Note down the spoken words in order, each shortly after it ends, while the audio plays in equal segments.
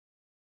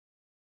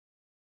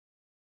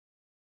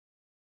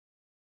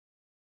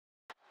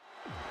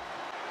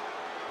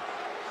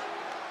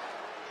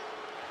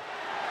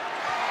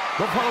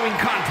The following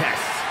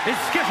contest is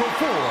scheduled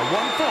for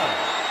one fall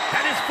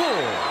and is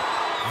for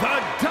the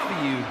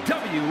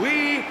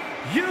WWE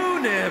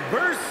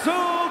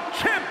Universal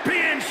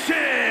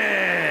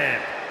Championship.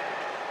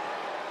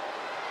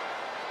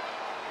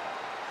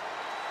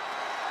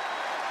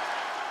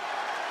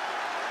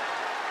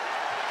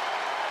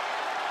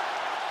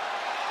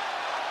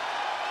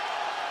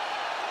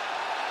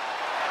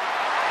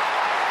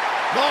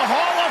 The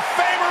Hall of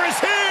Famer is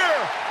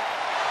here!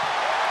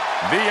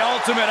 The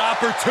ultimate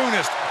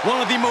opportunist,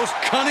 one of the most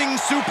cunning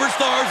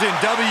superstars in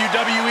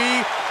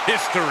WWE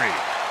history.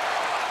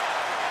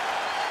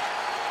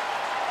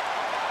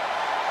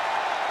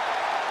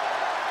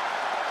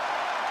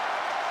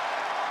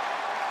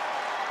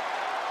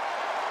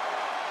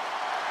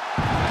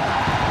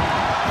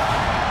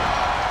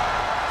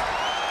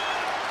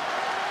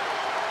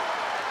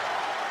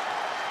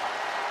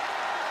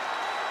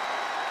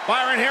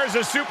 Byron, here's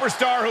a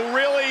superstar who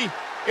really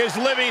is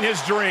living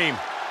his dream.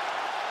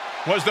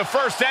 Was the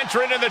first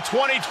entrant in the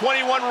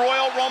 2021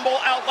 Royal Rumble,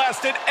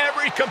 outlasted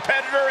every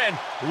competitor, and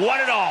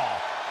won it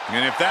all.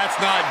 And if that's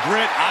not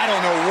grit, I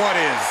don't know what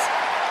is.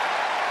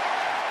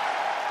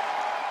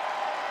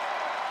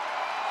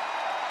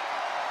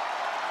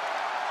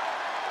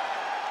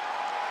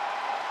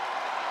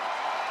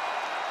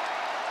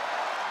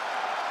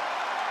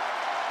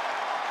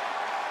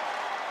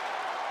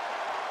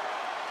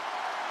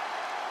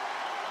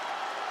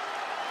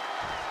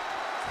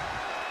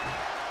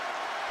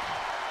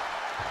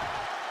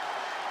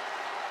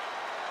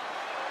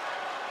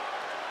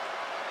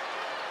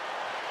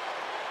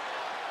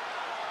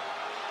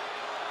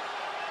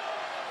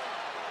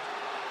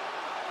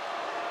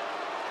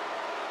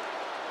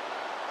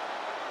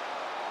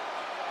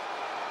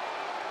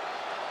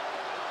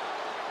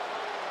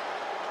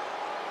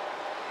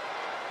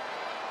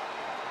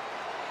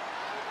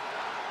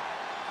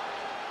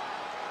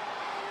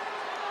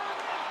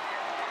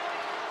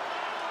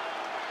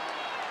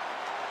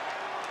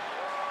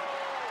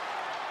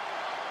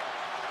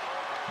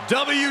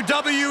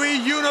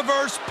 WWE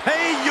Universe,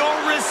 pay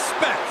your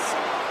respects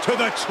to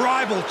the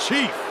Tribal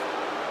Chief.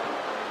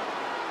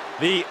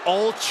 The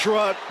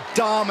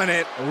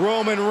ultra-dominant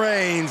Roman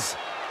Reigns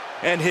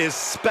and his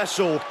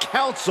special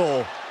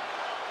counsel,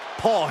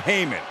 Paul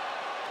Heyman.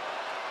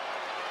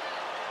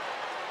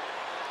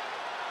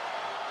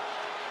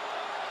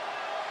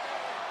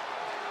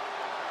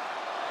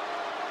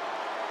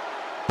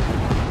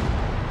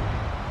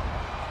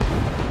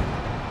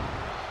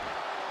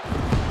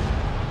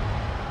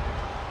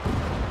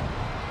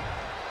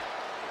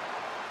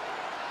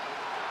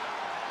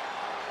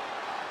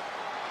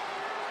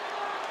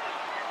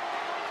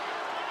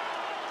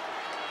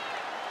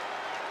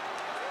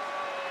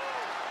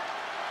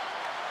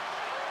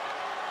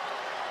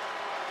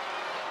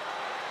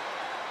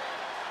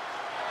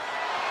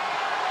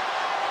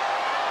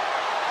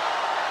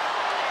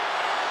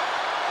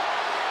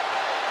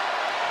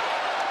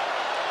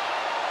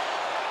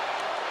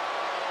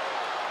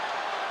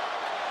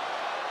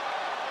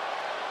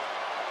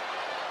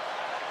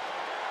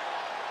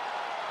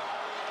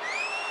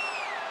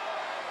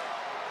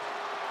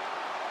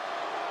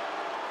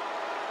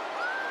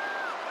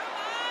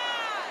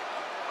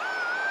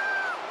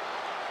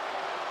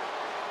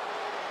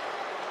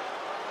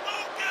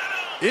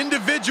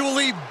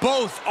 Individually,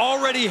 both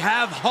already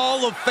have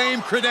Hall of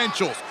Fame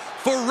credentials.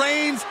 For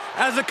Reigns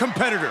as a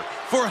competitor,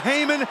 for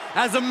Heyman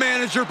as a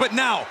manager, but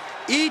now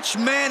each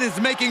man is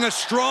making a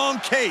strong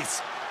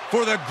case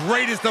for the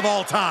greatest of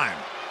all time.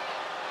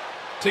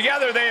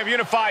 Together, they have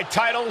unified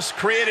titles,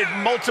 created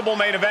multiple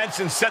main events,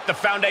 and set the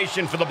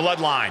foundation for the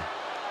bloodline.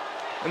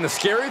 And the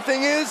scary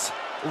thing is,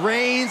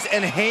 Reigns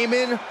and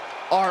Heyman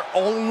are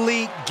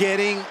only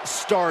getting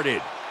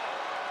started.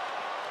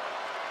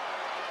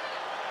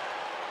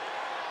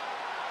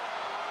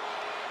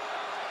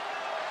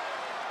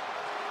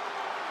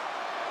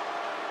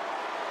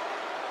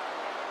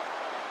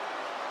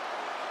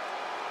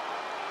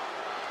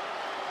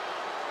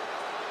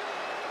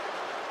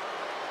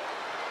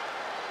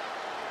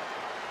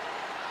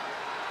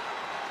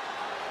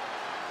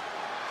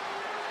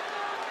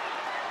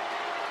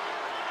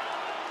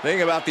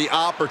 Think about the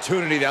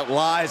opportunity that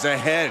lies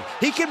ahead.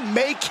 He can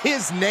make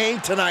his name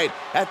tonight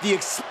at the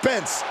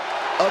expense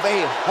of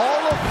a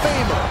Hall of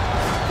Famer,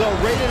 the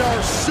Rated R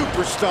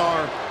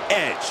superstar,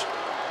 Edge.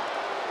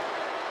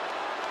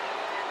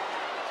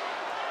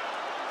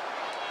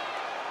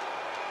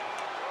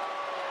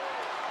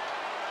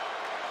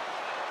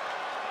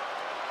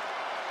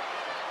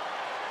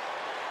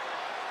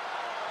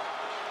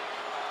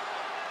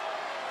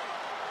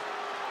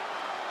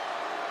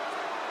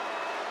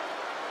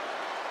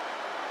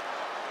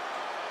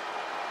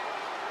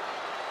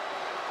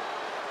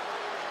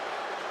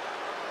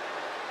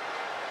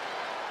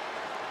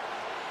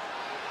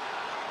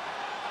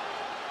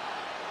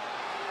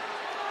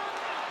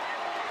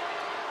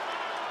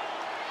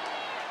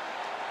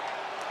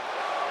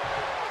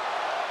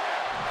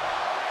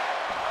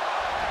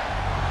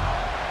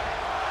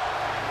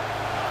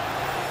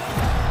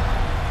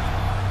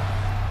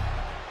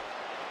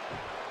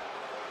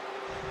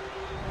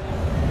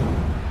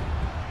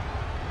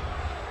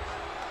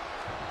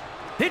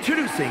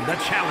 Introducing the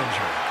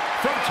challenger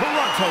from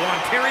Toronto,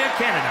 Ontario,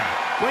 Canada,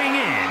 weighing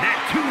in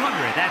at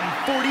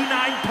 249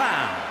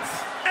 pounds,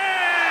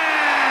 Edge!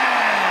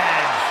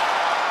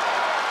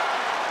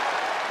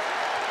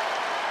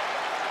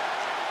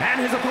 And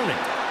his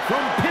opponent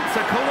from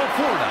Pensacola,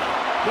 Florida,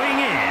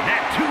 weighing in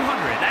at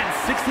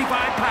 265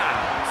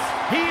 pounds,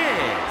 he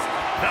is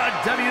the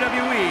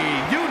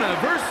WWE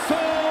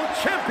Universal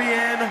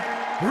Champion,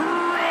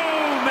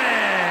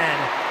 Roman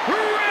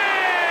Reigns!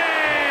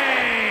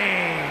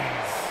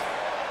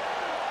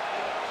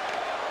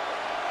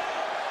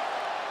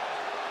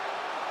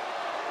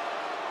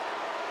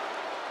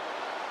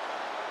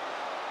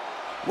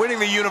 Winning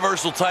the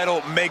Universal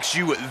title makes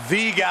you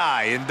the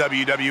guy in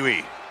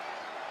WWE.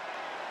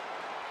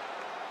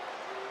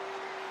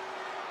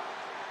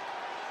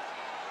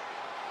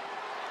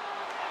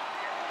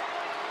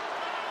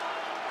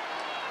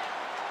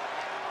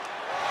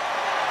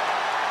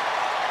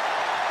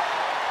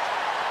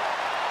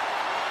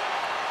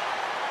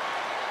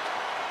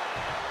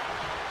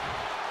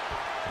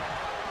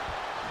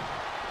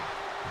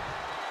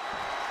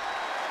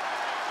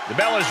 The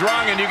bell is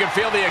rung, and you can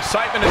feel the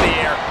excitement in the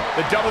air.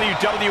 The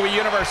WWE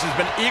Universe has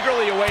been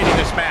eagerly awaiting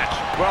this match.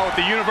 Well, with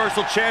the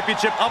Universal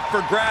Championship up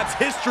for grabs,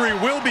 history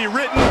will be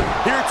written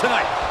here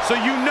tonight. So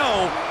you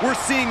know we're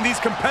seeing these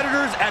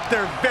competitors at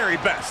their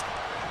very best.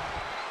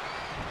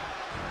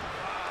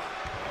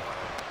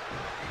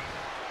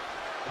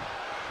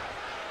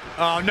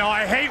 Oh, no,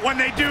 I hate when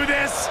they do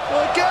this.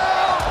 Look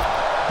out!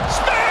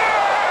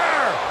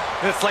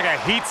 Spear! It's like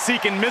a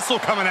heat-seeking missile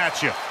coming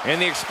at you.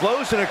 And the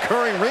explosion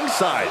occurring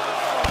ringside.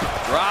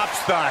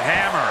 Drops the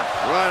hammer.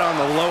 Right on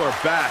the lower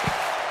back.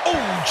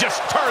 Oh,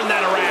 just turn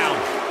that around.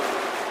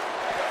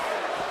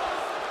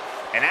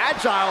 An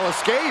agile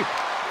escape.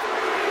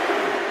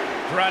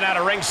 Run out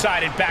of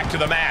ringside and back to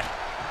the mat.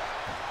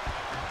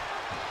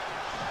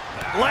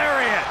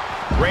 Lariat.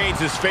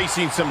 Reigns is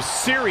facing some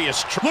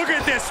serious Look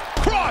at this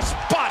cross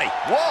body.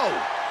 Whoa!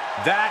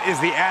 That is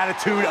the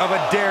attitude of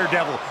a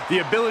daredevil. The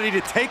ability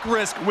to take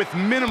risk with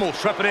minimal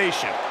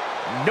trepidation.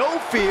 No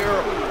fear,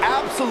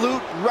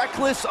 absolute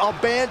reckless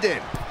abandon.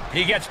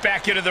 He gets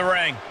back into the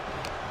ring.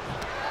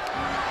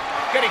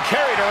 Getting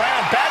carried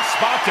around, bad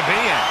spot to be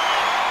in.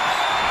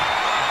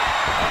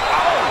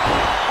 Oh,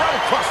 right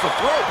across the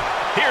throat.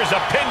 Here's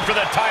a pin for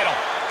the title,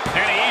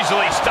 and he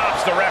easily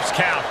stops the ref's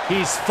count.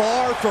 He's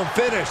far from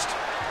finished.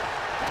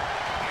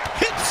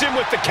 Hits him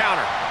with the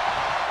counter.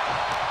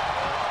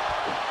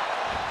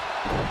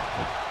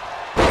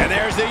 And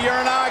there's the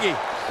Uranagi.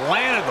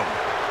 Landed them.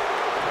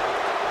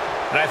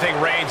 And I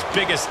think Reigns'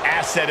 biggest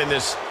asset in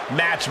this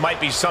match might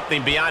be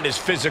something beyond his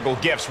physical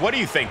gifts. What do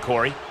you think,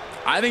 Corey?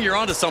 I think you're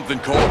onto something,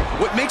 Cole.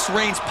 What makes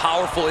Reigns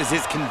powerful is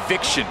his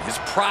conviction, his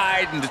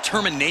pride and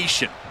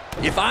determination.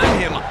 If I'm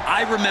him,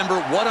 I remember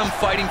what I'm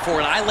fighting for,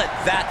 and I let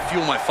that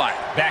fuel my fight.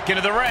 Back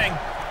into the ring.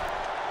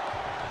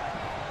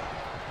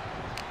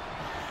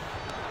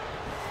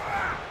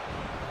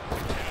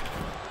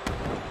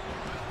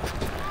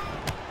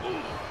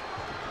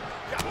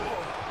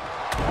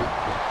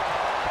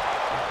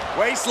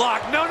 Waistlock,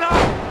 no.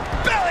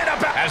 Belly to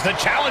back. As the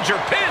challenger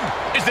pinned.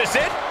 Is this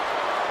it?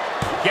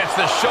 Gets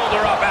the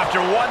shoulder up after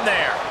one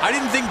there. I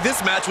didn't think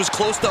this match was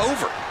close to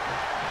over.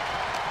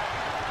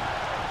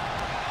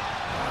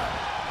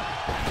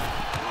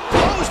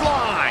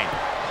 Clothesline.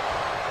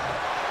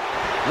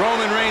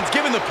 Roman Reigns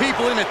giving the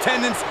people in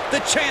attendance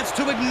the chance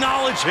to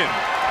acknowledge him.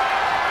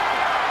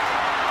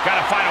 Got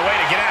to find a way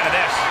to get out of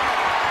this.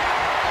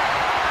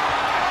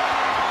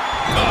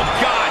 Oh,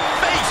 God.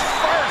 Face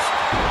first.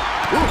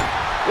 Ooh,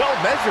 well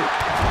measured.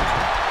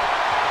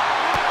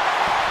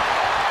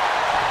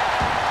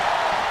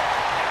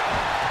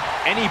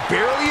 And he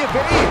barely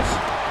evades.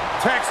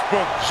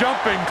 Textbook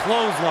jumping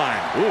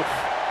clothesline. Oof.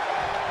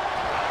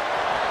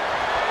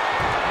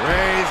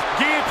 Reigns,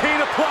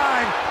 Guillotine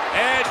applied.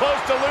 And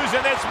close to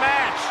losing this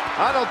match.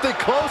 I don't think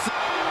close.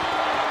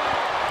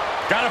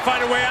 Gotta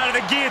find a way out of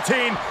the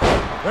guillotine.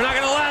 They're not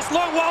gonna last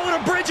long. Wall with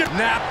a bridge.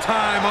 Nap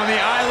time on the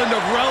island of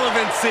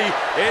relevancy.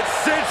 It's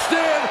cinched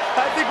in.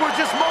 I think we're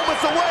just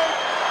moments away.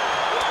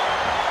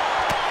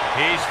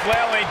 He's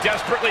flailing,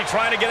 desperately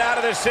trying to get out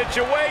of this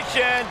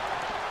situation.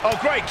 Oh,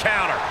 great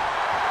counter.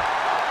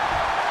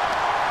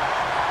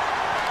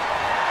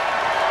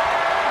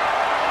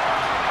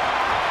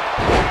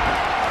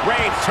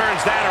 Reigns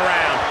turns that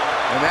around.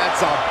 And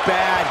that's a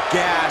bad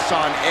gash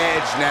on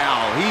Edge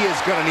now. He is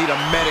going to need a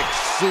medic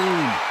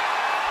soon.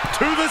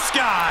 To the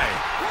sky.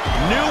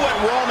 Knew what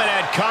Roman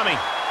had coming.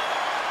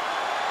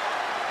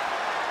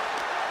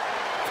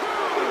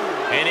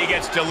 And he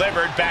gets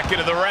delivered back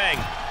into the ring.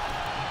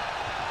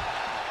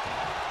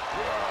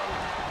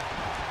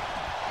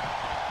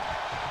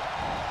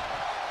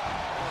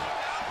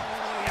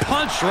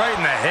 Punch right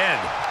in the head.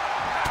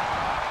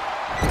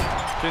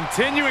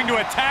 Continuing to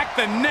attack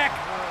the neck.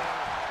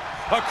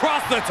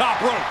 Across the top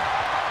rope.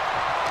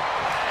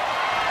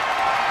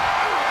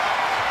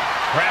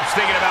 Perhaps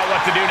thinking about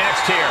what to do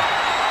next here.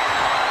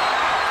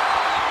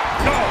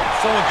 No,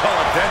 someone call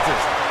a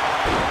dentist.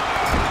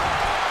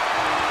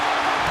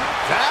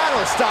 That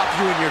That'll stop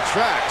you in your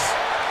tracks.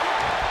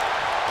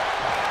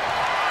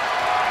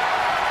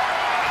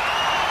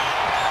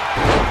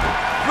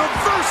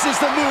 Reverses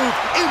the move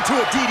into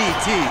a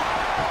DDT.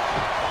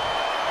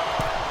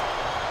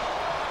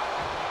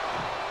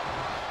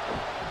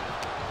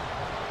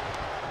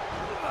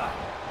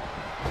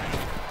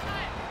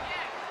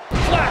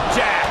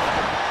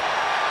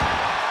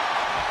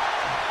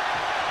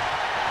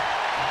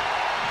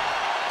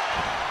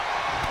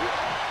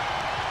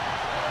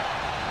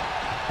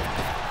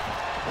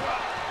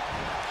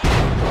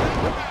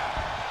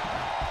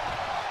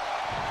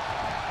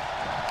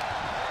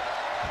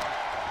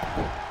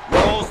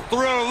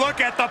 Through. Look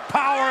at the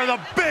power of the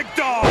big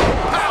dog.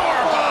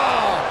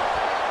 Powerbomb.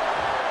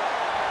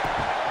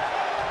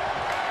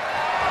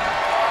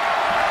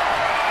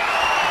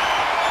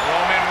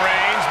 Roman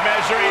Reigns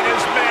measuring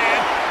his man.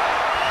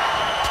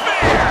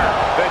 Spear.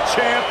 The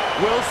champ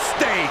will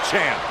stay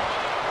champ.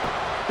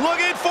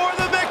 Looking for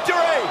the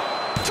victory.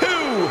 2.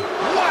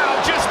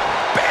 Wow, just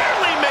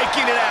barely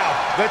making it out.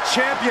 The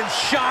champion's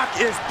shock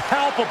is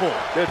palpable.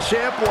 The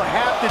champ will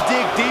have to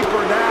dig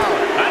deeper now.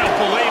 I don't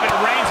believe it.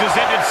 Reigns has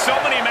ended so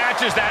many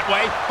matches that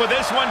way, but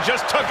this one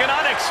just took an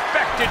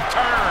unexpected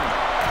turn.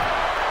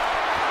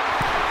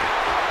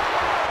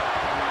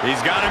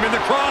 He's got him in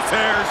the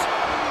crosshairs.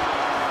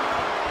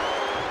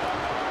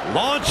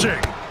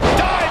 Launching.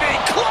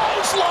 Diving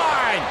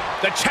clothesline.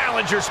 The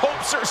challenger's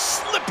hopes are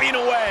slipping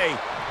away.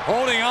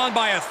 Holding on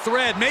by a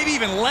thread, maybe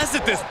even less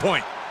at this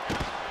point.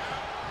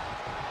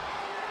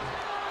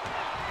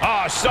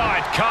 Oh, saw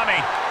it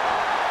coming.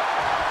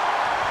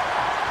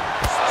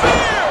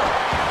 Spear!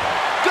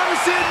 Gonna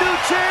see a new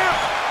champ!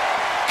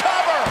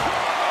 Cover!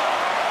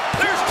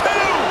 There's 2!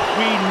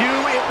 We knew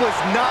it was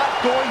not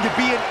going to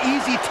be an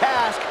easy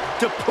task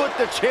to put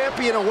the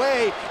champion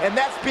away, and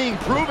that's being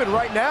proven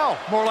right now.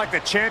 More like the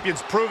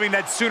champions proving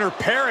they'd sooner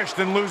perish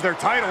than lose their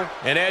title.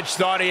 And Edge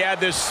thought he had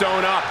this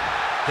sewn up.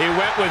 He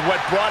went with what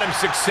brought him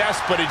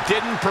success, but it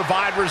didn't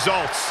provide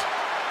results.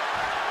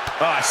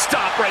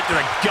 Stop right to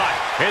the gut.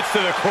 Hits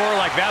to the core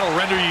like that'll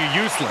render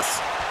you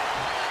useless.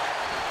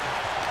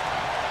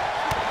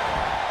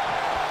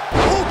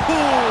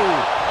 Ooh,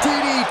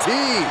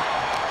 DDT.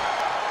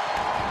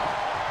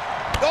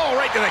 Oh,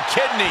 right to the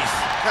kidneys.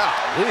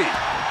 Golly.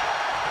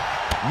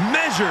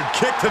 Measured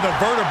kick to the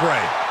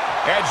vertebrae.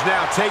 Edge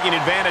now taking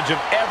advantage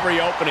of every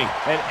opening.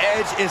 And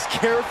Edge is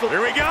careful. Here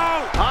we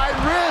go. High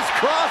risk,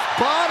 cross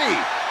body.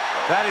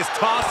 That is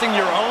tossing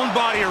your own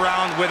body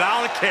around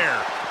without a care.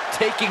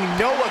 Taking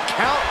no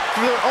account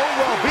for their own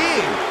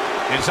well-being.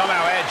 And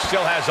somehow Edge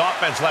still has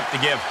offense left to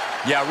give.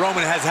 Yeah,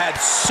 Roman has had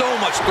so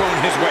much thrown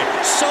his way.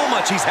 So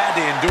much he's had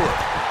to endure.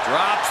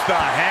 Drops the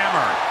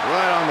hammer.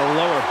 Right on the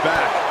lower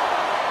back.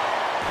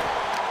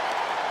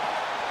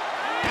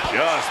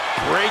 Just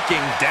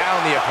breaking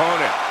down the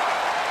opponent.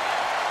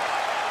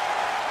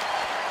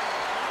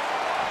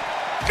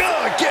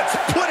 Gets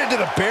put into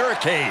the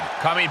barricade.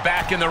 Coming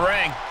back in the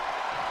ring.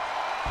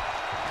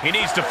 He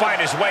needs to fight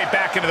his way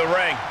back into the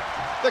ring.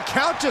 The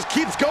count just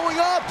keeps going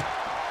up. 8.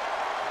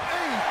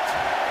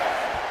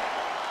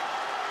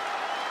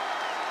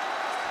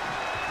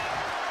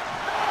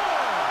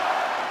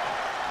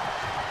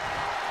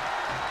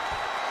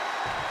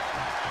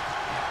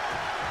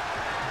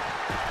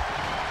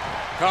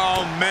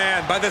 Oh,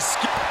 man, by the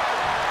skin.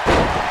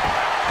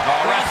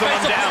 Oh, wrestle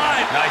him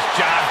down. Nice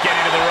job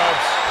getting to the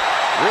ropes.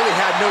 Really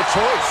had no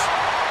choice.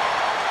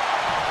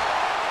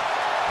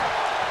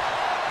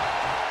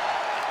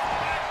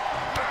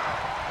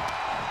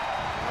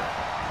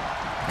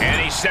 And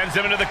he sends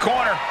him into the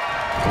corner.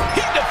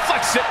 He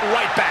deflects it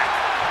right back.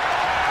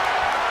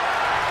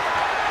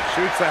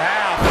 Shoots a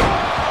half.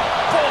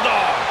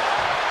 Bulldog.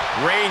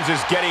 Reigns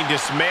is getting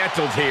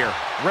dismantled here.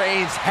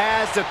 Reigns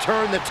has to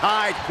turn the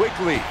tide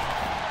quickly.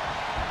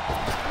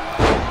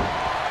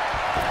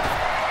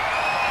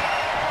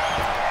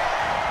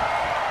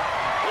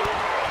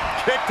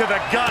 Kick to the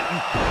gut.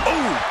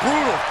 Ooh,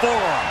 brutal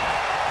forearm.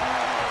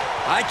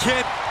 I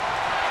can't.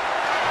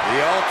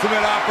 The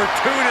ultimate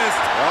opportunist.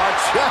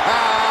 Watch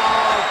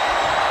out!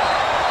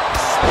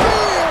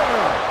 Spear!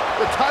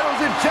 The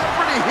title's in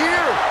jeopardy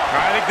here.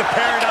 I think the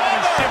paradigm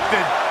has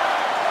shifted.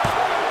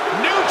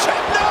 New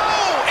champ. No!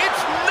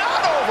 It's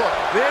not over.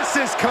 This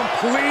is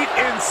complete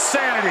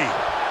insanity.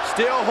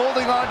 Still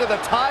holding on to the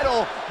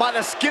title by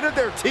the skin of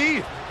their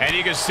teeth. And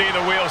you can see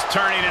the wheels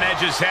turning in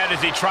Edge's head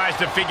as he tries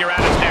to figure out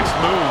his next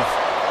move.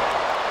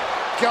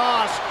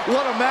 Gosh,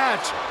 what a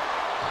match.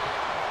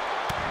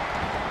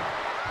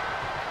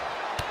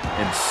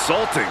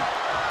 Insulting.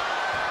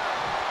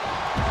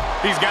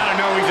 He's got to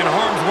know he's in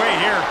harm's way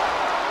here.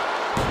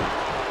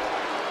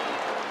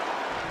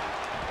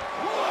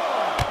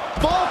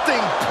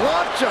 Vaulting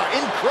plancha,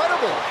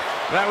 incredible.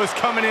 That was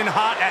coming in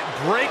hot at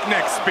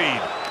breakneck speed.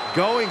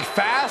 Going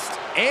fast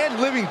and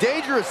living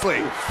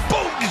dangerously.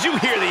 Boom! Did you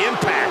hear the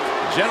impact?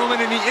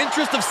 Gentlemen, in the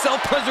interest of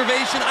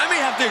self-preservation, I may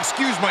have to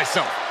excuse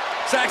myself.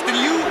 Saxton,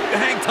 you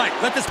hang tight.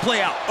 Let this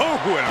play out. Oh,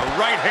 and a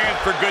right hand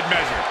for good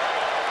measure.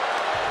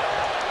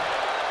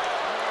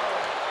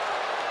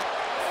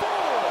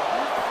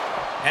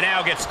 And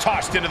now gets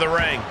tossed into the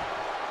ring.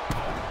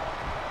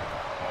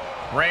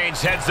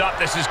 Reigns heads up.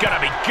 This is going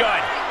to be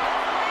good.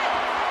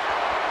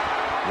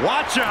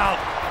 Watch out.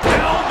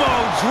 Elbow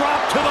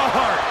drop to the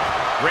heart.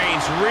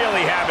 Reigns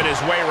really having his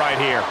way right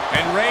here.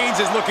 And Reigns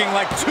is looking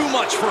like too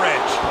much for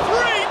Edge.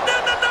 Reigns,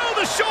 no,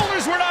 the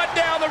shoulders were not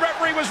down. The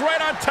referee was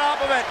right on top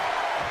of it.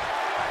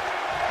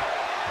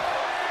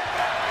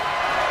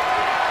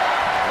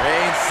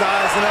 Reigns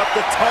sizing up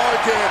the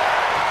target.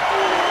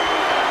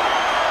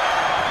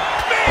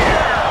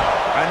 Spear!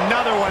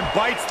 Another one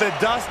bites the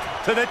dust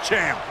to the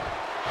champ.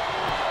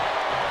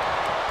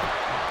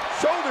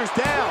 Shoulders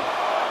down.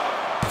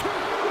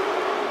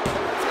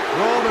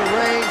 Roman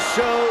Reigns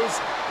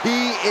shows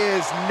he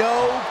is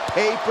no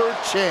paper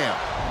champ.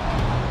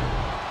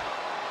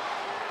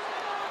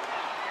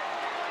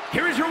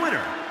 Here is your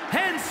winner,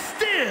 and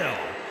still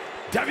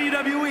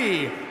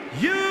WWE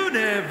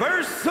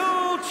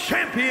Universal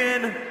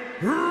Champion,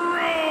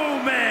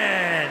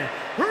 Roman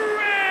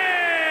Reigns!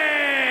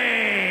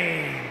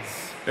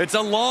 It's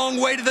a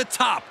long way to the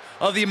top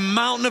of the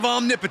mountain of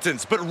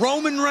omnipotence, but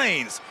Roman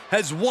Reigns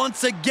has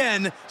once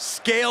again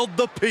scaled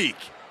the peak.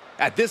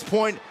 At this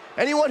point,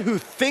 anyone who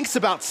thinks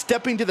about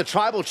stepping to the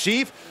tribal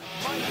chief